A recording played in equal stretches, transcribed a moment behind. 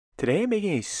Today I'm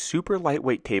making a super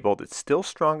lightweight table that's still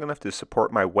strong enough to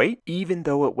support my weight, even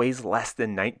though it weighs less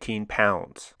than 19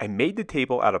 pounds. I made the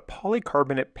table out of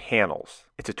polycarbonate panels.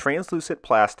 It's a translucent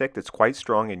plastic that's quite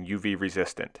strong and UV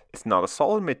resistant. It's not a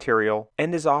solid material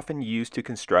and is often used to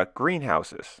construct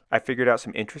greenhouses. I figured out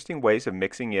some interesting ways of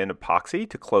mixing in epoxy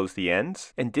to close the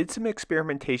ends and did some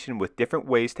experimentation with different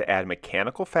ways to add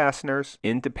mechanical fasteners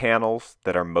into panels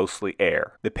that are mostly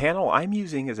air. The panel I'm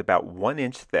using is about 1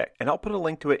 inch thick, and I'll put a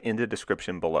link to it in the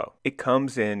description below. It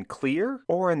comes in clear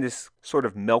or in this sort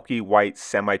of milky white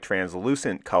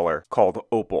semi-translucent color called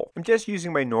Opal. I'm just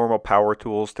using my normal power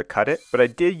tools to cut it, but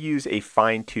I did use a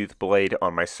fine-tooth blade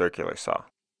on my circular saw.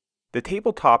 The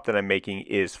tabletop that I'm making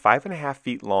is 5.5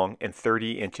 feet long and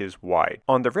 30 inches wide.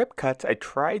 On the rip cuts, I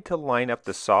tried to line up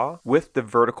the saw with the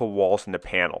vertical walls in the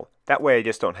panel. That way I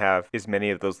just don't have as many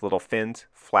of those little fins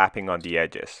flapping on the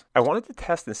edges. I wanted to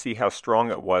test and see how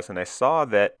strong it was, and I saw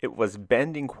that it was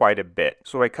bending quite a bit.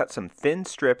 So I cut some thin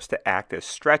strips to act as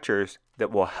stretchers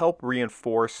that will help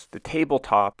reinforce the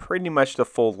tabletop pretty much the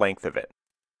full length of it.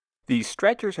 These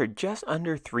stretchers are just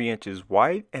under 3 inches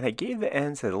wide, and I gave the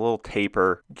ends a little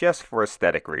taper just for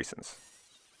aesthetic reasons.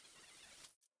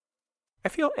 I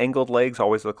feel angled legs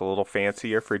always look a little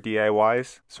fancier for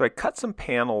DIYs, so I cut some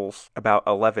panels about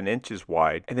 11 inches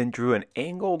wide and then drew an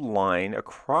angled line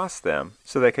across them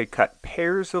so that I could cut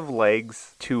pairs of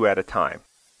legs 2 at a time.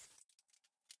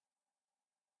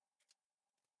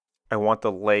 I want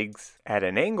the legs at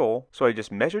an angle, so I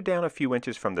just measured down a few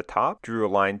inches from the top, drew a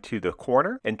line to the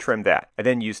corner, and trimmed that. I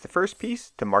then used the first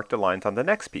piece to mark the lines on the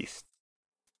next piece.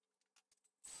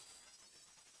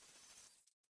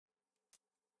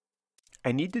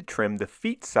 I need to trim the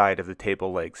feet side of the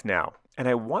table legs now, and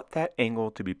I want that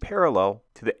angle to be parallel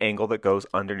to the angle that goes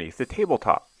underneath the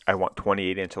tabletop. I want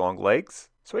 28-inch long legs,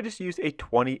 so I just used a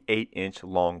 28-inch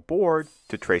long board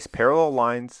to trace parallel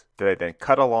lines that I then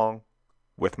cut along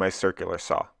with my circular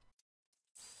saw.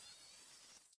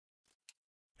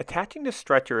 Attaching the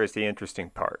stretcher is the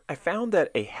interesting part. I found that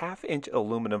a 1/2 inch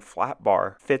aluminum flat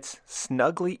bar fits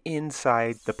snugly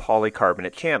inside the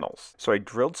polycarbonate channels. So I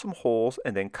drilled some holes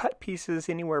and then cut pieces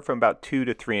anywhere from about 2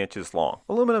 to 3 inches long.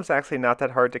 Aluminum's actually not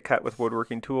that hard to cut with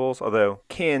woodworking tools, although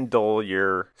can dull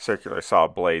your circular saw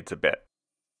blades a bit.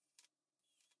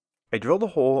 I drilled a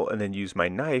hole and then used my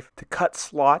knife to cut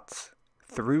slots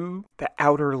through the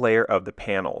outer layer of the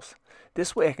panels.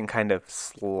 This way I can kind of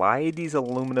slide these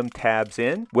aluminum tabs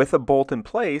in with a bolt in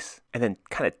place and then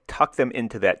kind of tuck them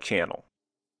into that channel.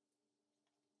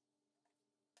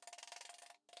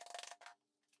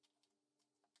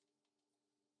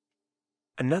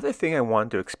 Another thing I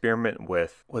wanted to experiment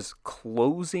with was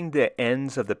closing the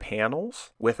ends of the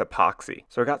panels with epoxy.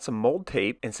 So I got some mold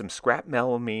tape and some scrap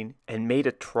melamine and made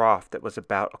a trough that was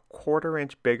about 1/4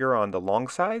 inch bigger on the long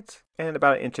sides and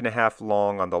about 1.5 inches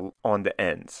long on the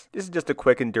ends. This is just a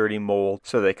quick and dirty mold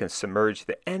so they can submerge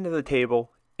the end of the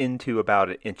table into about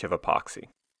 1 inch of epoxy.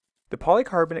 The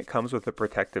polycarbonate comes with a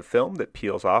protective film that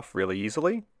peels off really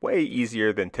easily, way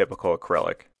easier than typical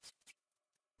acrylic.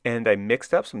 And I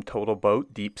mixed up some Total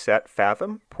Boat Deep Set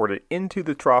Fathom, poured it into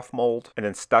the trough mold, and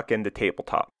then stuck in the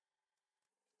tabletop.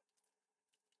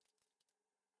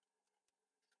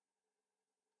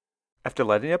 After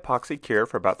letting the epoxy cure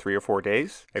for about 3 or 4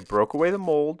 days, I broke away the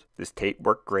mold. This tape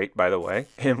worked great, by the way,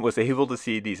 and was able to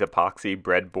see these epoxy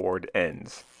breadboard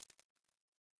ends.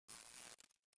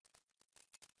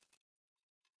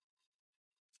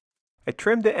 I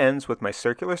trimmed the ends with my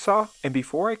circular saw, and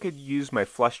before I could use my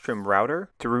flush trim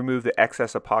router to remove the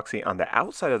excess epoxy on the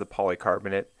outside of the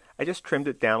polycarbonate, I just trimmed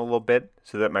it down a little bit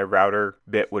so that my router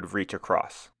bit would reach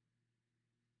across.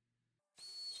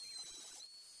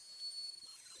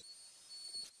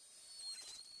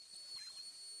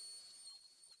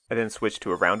 I then switched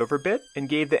to a roundover bit and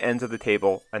gave the ends of the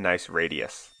table a nice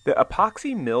radius. The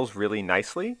epoxy mills really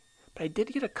nicely, but I did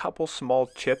get a couple small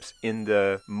chips in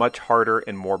the much harder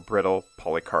and more brittle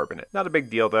polycarbonate. Not a big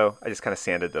deal though, I just kind of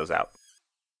sanded those out.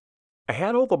 I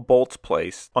had all the bolts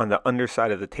placed on the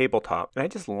underside of the tabletop, and I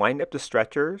just lined up the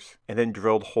stretchers and then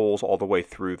drilled holes all the way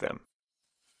through them.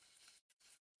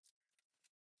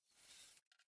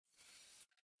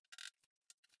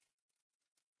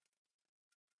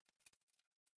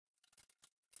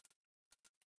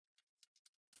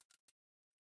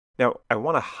 Now, I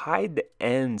want to hide the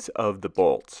ends of the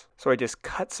bolts, so I just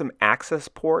cut some access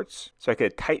ports so I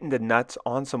could tighten the nuts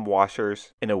on some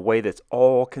washers in a way that's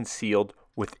all concealed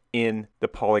within the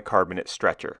polycarbonate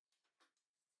stretcher.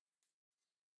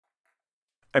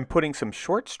 I'm putting some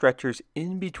short stretchers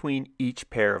in between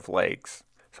each pair of legs.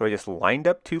 So I just lined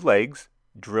up 2 legs,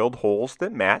 drilled holes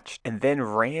that matched, and then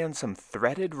ran some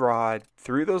threaded rod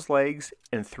through those legs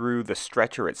and through the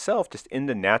stretcher itself, just in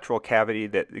the natural cavity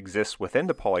that exists within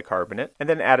the polycarbonate, and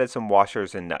then added some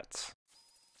washers and nuts.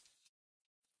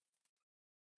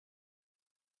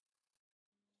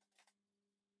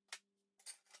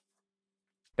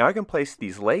 Now I can place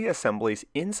these leg assemblies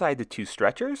inside the two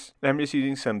stretchers, and I'm just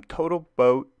using some Total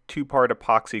Boat 2-part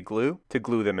epoxy glue to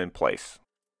glue them in place.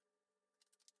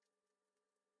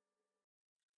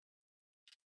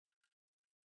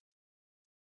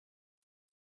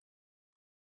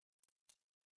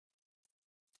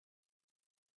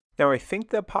 Now I think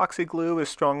the epoxy glue is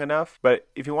strong enough, but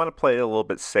if you want to play it a little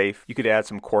bit safe, you could add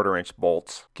some 1/4-inch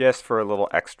bolts just for a little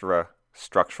extra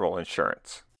structural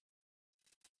insurance.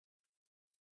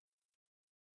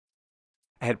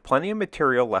 I had plenty of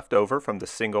material left over from the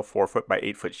single 4-foot by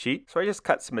 8-foot sheet, so I just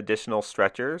cut some additional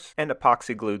stretchers and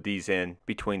epoxy glued these in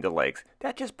between the legs.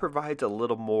 That just provides a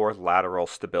little more lateral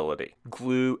stability.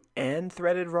 Glue and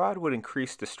threaded rod would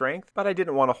increase the strength, but I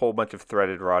didn't want a whole bunch of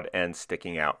threaded rod ends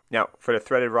sticking out. Now, for the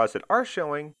threaded rods that are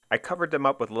showing, I covered them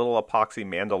up with little epoxy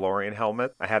Mandalorian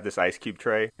helmet. I have this ice cube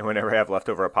tray, and whenever I have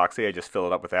leftover epoxy, I just fill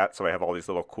it up with that, so I have all these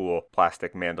little cool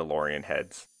plastic Mandalorian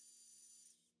heads.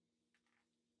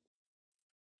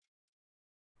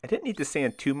 I didn't need to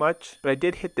sand too much, but I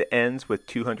did hit the ends with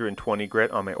 220 grit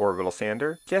on my Orbital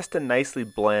sander, just to nicely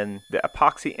blend the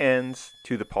epoxy ends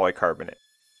to the polycarbonate.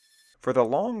 For the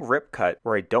long rip cut,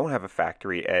 where I don't have a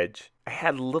factory edge, I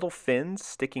had little fins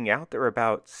sticking out that were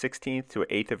about 1/16 to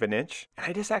 1/8 of an inch, and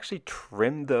I just actually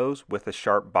trimmed those with a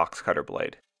sharp box cutter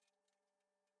blade.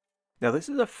 Now this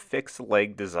is a fixed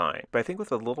leg design, but I think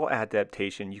with a little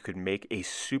adaptation you could make a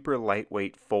super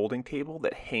lightweight folding table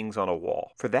that hangs on a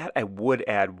wall. For that I would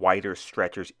add wider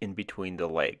stretchers in between the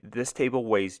leg. This table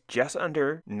weighs just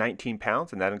under 19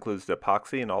 pounds, and that includes the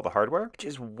epoxy and all the hardware, which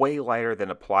is way lighter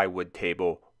than a plywood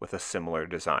table with a similar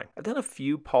design. I've done a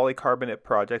few polycarbonate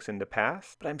projects in the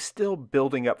past, but I'm still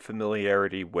building up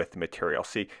familiarity with the material.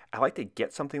 See, I like to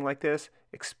get something like this,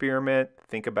 experiment,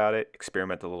 think about it,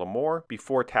 experiment a little more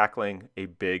before tackling a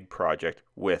big project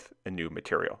with a new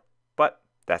material. But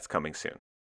that's coming soon.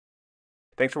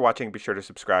 Thanks for watching. Be sure to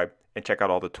subscribe and check out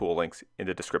all the tool links in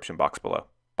the description box below.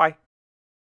 Bye.